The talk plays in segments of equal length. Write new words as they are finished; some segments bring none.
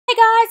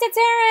it's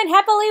Erin.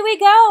 Happily we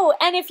go.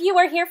 And if you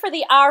are here for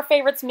the Our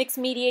Favorites Mixed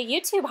Media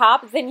YouTube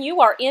hop, then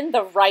you are in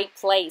the right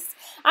place.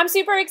 I'm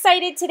super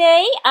excited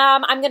today.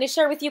 I'm going to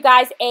share with you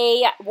guys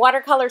a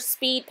watercolor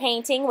speed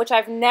painting, which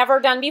I've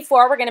never done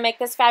before. We're going to make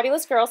this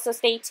fabulous girl, so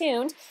stay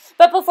tuned.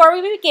 But before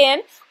we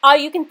begin,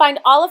 you can find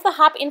all of the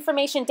hop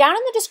information down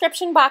in the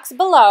description box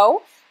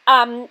below.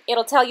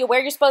 It'll tell you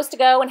where you're supposed to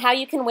go and how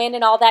you can win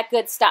and all that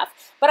good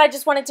stuff. But I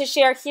just wanted to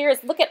share here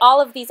is look at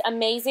all of these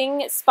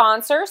amazing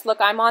sponsors. Look,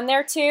 I'm on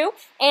there too.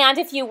 And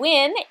if you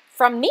win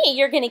from me,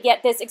 you're going to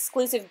get this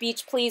exclusive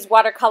Beach Please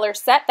watercolor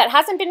set that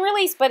hasn't been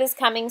released but is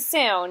coming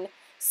soon.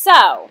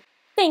 So,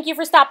 thank you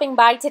for stopping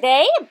by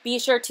today. Be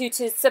sure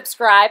to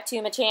subscribe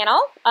to my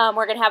channel.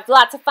 We're going to have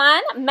lots of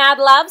fun, mad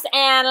loves,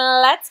 and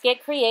let's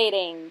get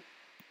creating.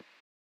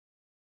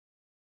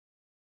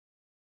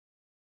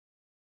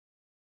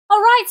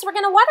 Alright, so we're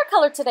going to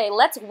watercolor today.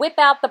 Let's whip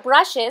out the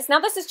brushes.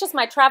 Now this is just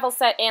my travel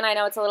set and I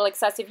know it's a little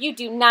excessive. You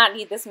do not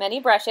need this many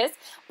brushes,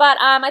 but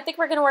I think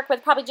we're going to work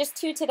with probably just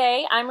 2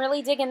 today. I'm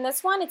really digging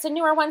this one. It's a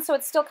newer one, so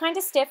it's still kind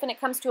of stiff and it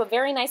comes to a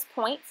very nice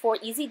point for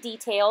easy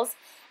details,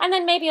 and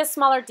then maybe a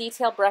smaller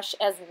detail brush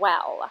as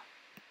well.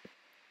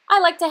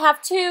 I like to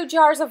have 2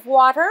 jars of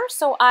water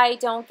so I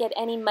don't get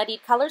any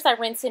muddied colors. I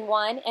rinse in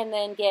one and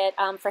then get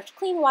fresh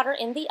clean water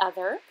in the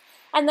other.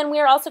 And then we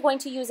are also going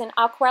to use an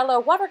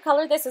Aquarello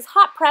watercolor. This is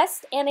hot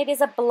pressed and it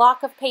is a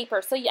block of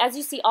paper. So as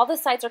you see, all the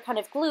sides are kind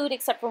of glued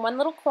except for one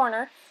little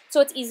corner,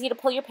 so it's easy to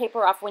pull your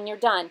paper off when you're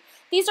done.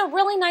 These are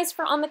really nice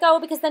for on the go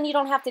because then you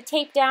don't have to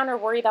tape down or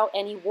worry about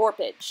any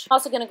warpage.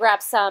 Also going to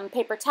grab some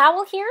paper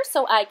towel here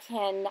so I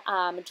can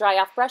dry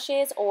off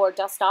brushes or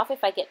dust off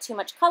if I get too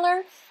much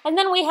color. And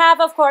then we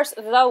have, of course,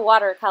 the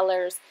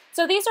watercolors.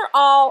 So these are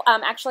all,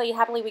 actually,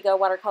 Happily We Go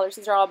watercolors.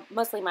 These are all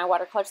mostly my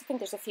watercolors. I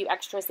think there's a few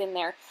extras in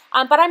there.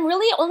 But I'm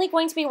really only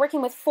going to be working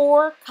with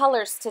 4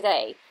 colors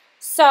today.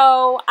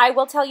 So I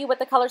will tell you what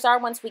the colors are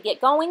once we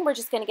get going. We're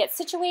just going to get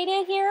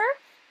situated here,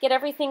 get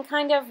everything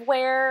kind of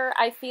where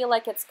I feel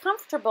like it's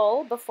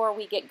comfortable before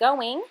we get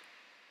going.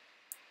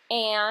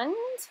 And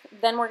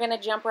then we're going to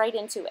jump right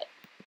into it.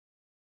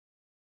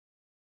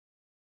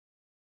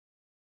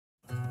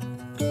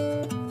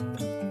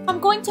 I'm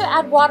going to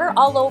add water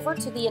all over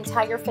to the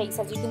entire face.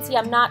 As you can see,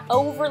 I'm not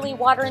overly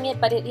watering it,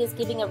 but it is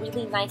giving a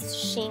really nice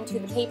sheen to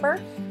the paper.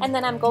 And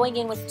then I'm going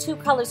in with 2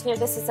 colors here.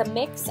 This is a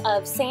mix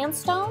of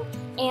sandstone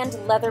and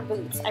leather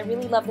boots. I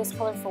really love this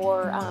color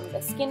for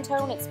the skin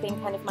tone. It's been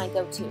kind of my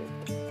go-to.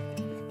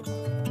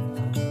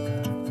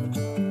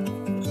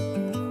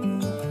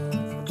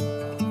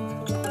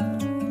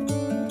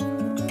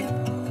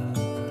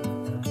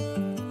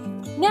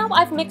 Now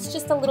I've mixed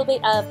just a little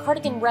bit of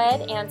cardigan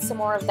red and some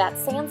more of that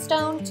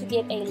sandstone to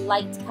get a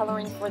light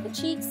coloring for the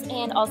cheeks,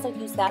 and also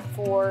use that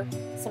for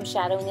some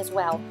shadowing as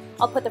well.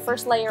 I'll put the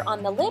first layer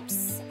on the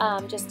lips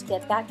just to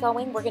get that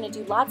going. We're going to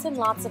do lots and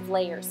lots of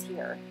layers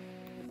here.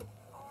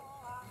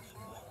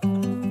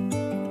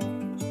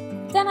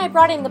 Then I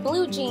brought in the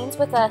blue jeans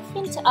with a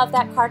hint of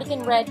that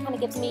cardigan red. Kind of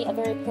gives me a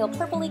very pale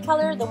purpley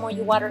color the more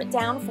you water it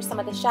down for some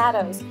of the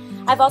shadows.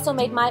 I've also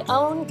made my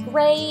own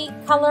gray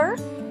color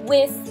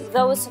with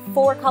those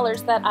 4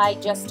 colors that I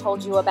just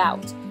told you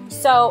about.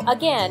 So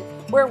again,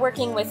 we're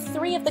working with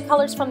 3 of the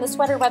colors from the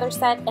Sweater Weather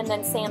set and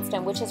then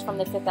Sandstone, which is from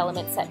the 5th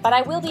Element set. But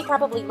I will be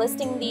probably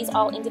listing these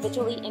all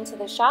individually into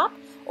the shop,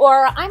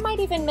 or I might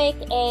even make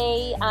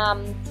a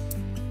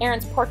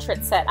Erin's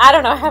portrait set. I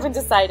don't know, I haven't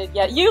decided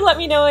yet. You let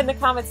me know in the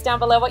comments down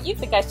below what you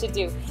think I should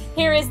do.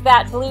 Here is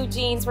that blue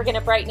jeans. We're going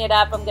to brighten it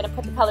up. I'm going to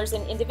put the colors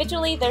in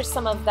individually. There's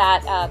some of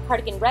that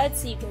cardigan red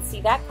so you can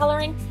see that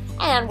coloring.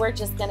 And we're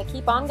just going to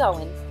keep on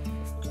going.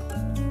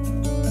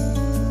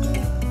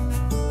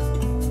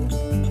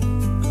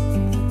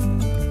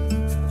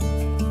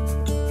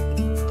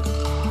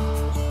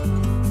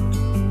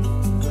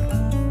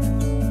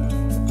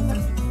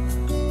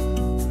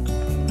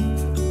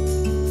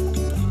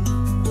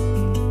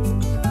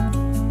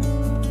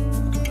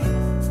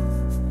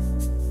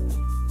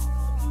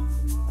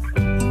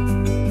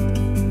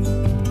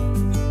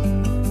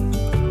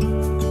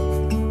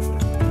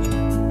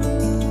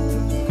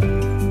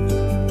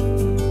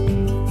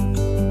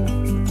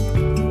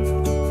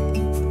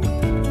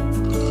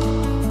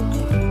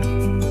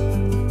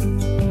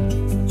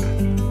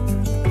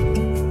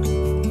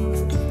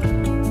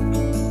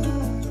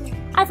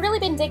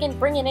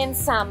 Bringing in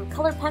some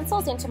colored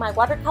pencils into my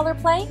watercolor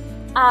play.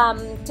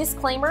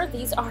 Disclaimer,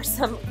 these are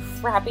some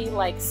crappy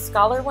like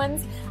Scholar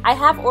ones. I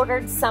have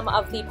ordered some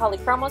of the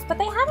polychromos, but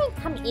they haven't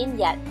come in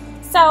yet.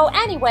 So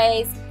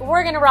anyways,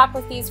 we're gonna rock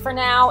with these for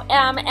now.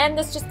 And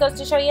this just goes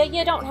to show you,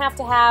 you don't have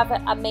to have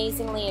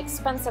amazingly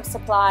expensive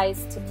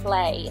supplies to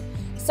play.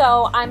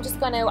 So I'm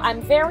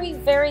very,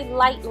 very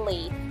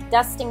lightly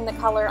dusting the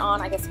color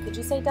on. I guess, could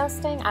you say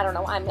dusting? I don't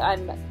know.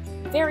 I'm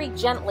very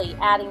gently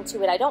adding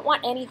to it. I don't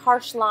want any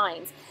harsh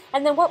lines.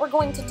 And then what we're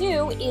going to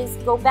do is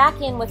go back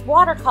in with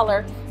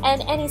watercolor,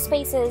 and any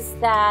spaces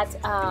that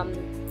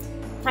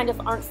kind of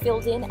aren't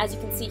filled in, as you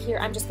can see here,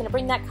 I'm just going to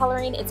bring that color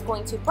in. It's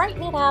going to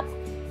brighten it up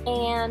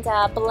and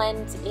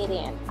blend it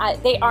in.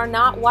 They are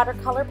not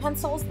watercolor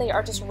pencils, they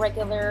are just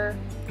regular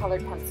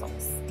colored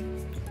pencils.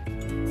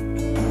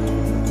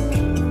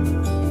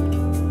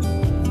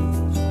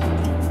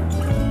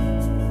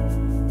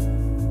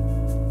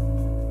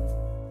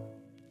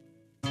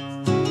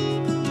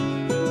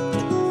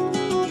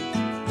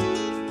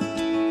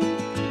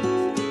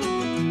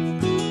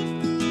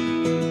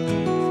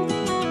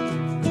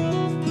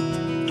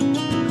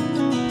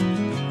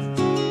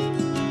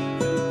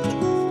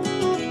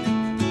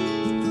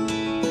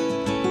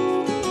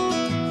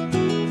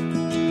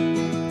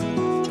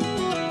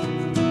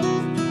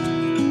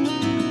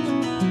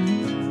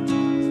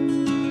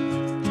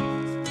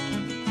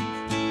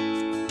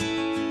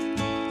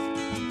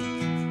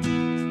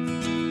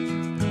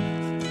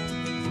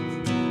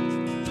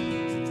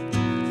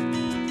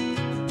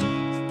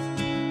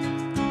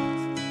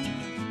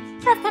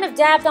 I've kind of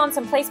dabbed on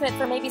some placement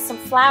for maybe some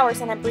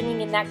flowers, and I'm bringing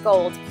in that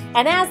gold.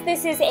 And as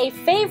this is a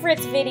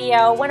favorites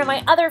video, one of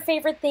my other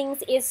favorite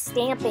things is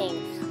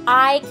stamping.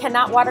 I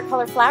cannot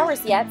watercolor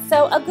flowers yet,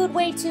 so a good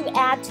way to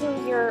add to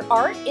your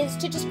art is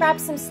to just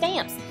grab some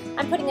stamps.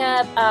 I'm putting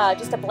up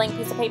just a blank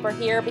piece of paper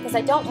here because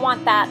I don't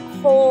want that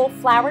whole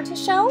flower to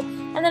show.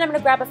 And then I'm going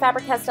to grab a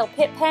Faber-Castell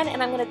Pitt pen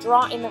and I'm going to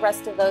draw in the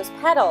rest of those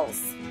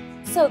petals.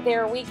 So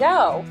there we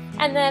go.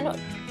 And then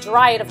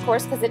dry it, of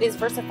course, because it is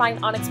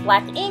VersaFine Onyx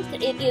Black ink.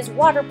 It is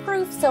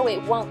waterproof, so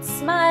it won't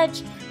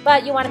smudge,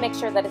 but you want to make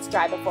sure that it's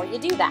dry before you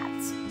do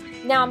that.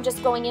 Now I'm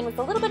just going in with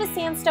a little bit of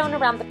sandstone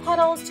around the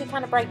petals to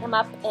kind of brighten them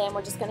up, and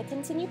we're just going to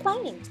continue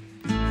playing.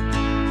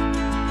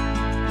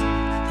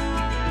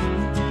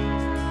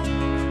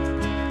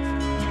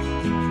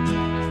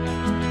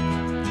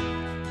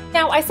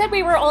 Now, I said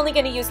we were only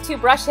going to use 2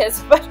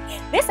 brushes, but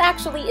this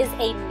actually is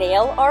a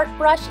nail art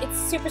brush. It's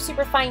super,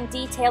 super fine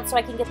detailed, so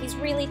I can get these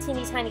really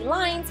teeny tiny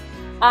lines.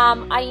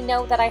 I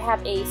know that I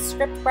have a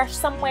script brush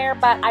somewhere,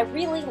 but I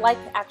really like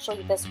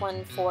actually this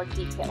one for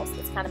details.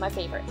 It's kind of my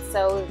favorite.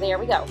 So there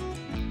we go.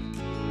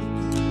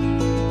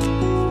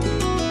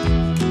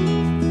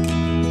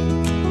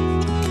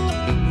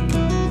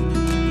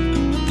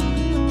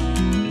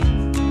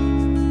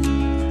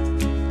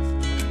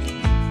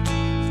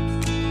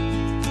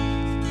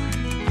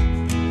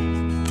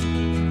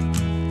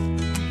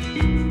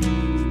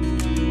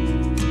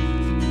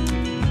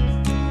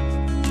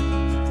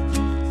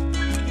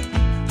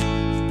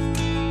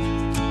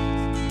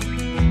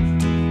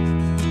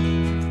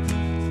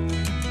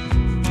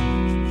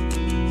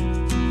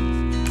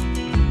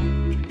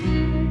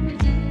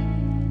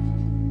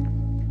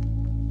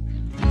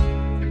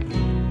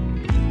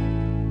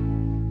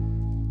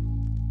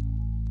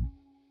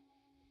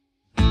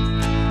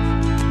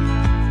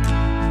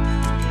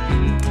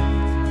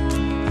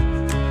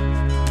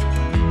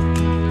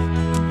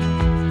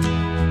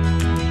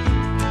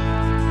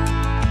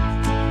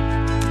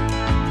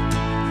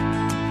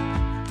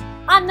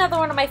 Another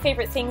one of my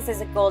favorite things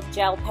is a gold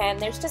gel pen.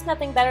 There's just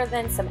nothing better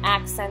than some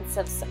accents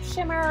of some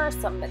shimmer,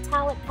 some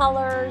metallic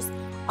colors,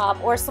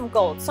 or some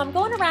gold. So I'm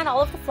going around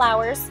all of the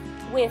flowers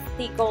with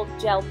the gold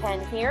gel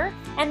pen here,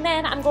 and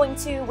then I'm going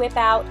to whip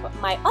out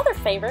my other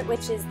favorite,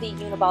 which is the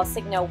Uniball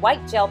Signo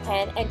white gel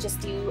pen, and just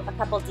do a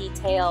couple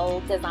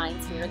detail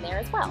designs here and there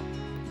as well.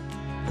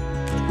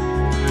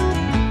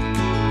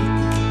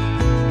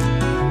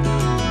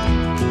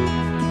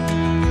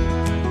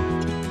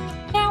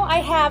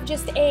 I have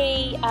just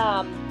a,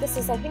 this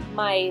is I think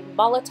my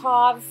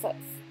Molotov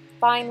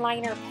fine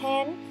liner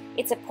pen.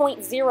 It's a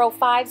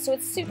 .05, so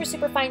it's super,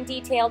 super fine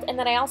detailed. And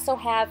then I also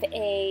have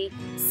a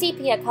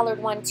sepia colored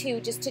one too,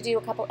 just to do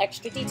a couple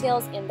extra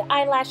details in the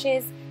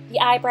eyelashes, the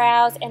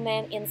eyebrows, and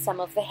then in some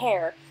of the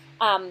hair.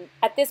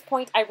 At this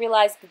point I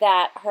realized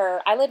that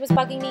her eyelid was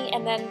bugging me,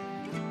 and then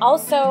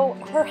also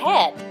her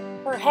head.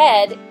 Her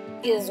head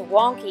is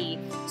wonky,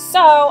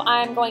 so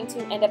I'm going to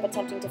end up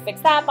attempting to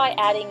fix that by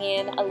adding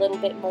in a little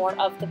bit more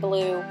of the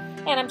blue,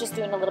 and I'm just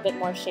doing a little bit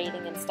more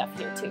shading and stuff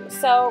here too.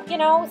 So, you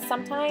know,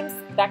 sometimes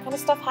that kind of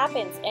stuff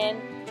happens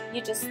and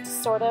you just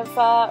sort of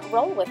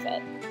roll with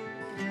it.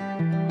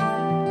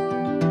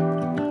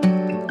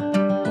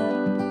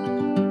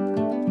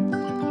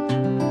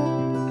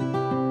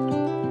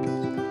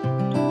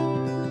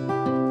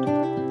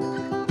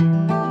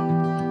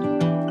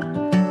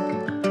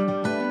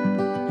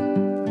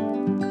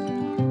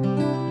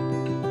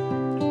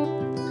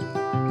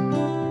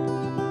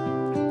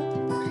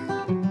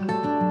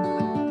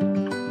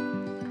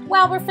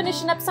 While we're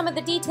finishing up some of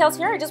the details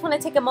here, I just want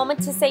to take a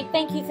moment to say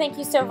thank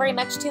you so very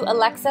much to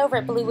Alexa over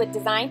at Bluewood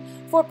Design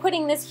for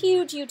putting this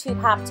huge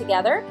YouTube hop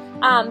together.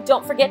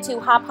 Don't forget to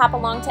hop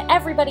along to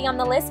everybody on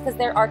the list, because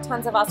there are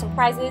tons of awesome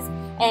prizes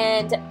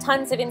and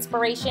tons of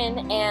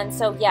inspiration, and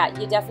so yeah,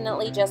 you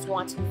definitely just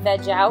want to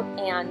veg out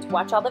and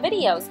watch all the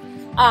videos.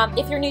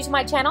 If you're new to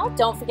my channel,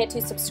 don't forget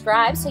to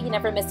subscribe so you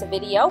never miss a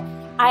video.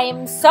 I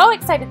am so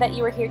excited that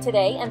you were here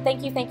today, and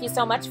thank you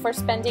so much for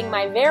spending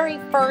my very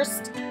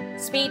first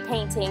speed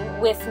painting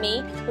with me.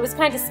 It was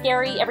kind of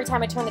scary. Every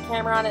time I turn the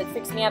camera on, it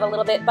freaks me out a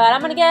little bit, but I'm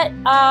going to get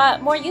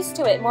more used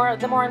to it,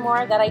 the more and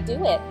more that I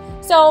do it.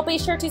 So be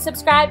sure to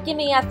subscribe, give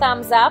me a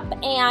thumbs up,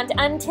 and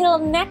until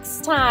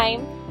next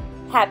time,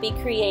 happy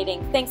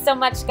creating. Thanks so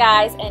much,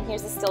 guys, and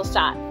here's a still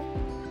shot.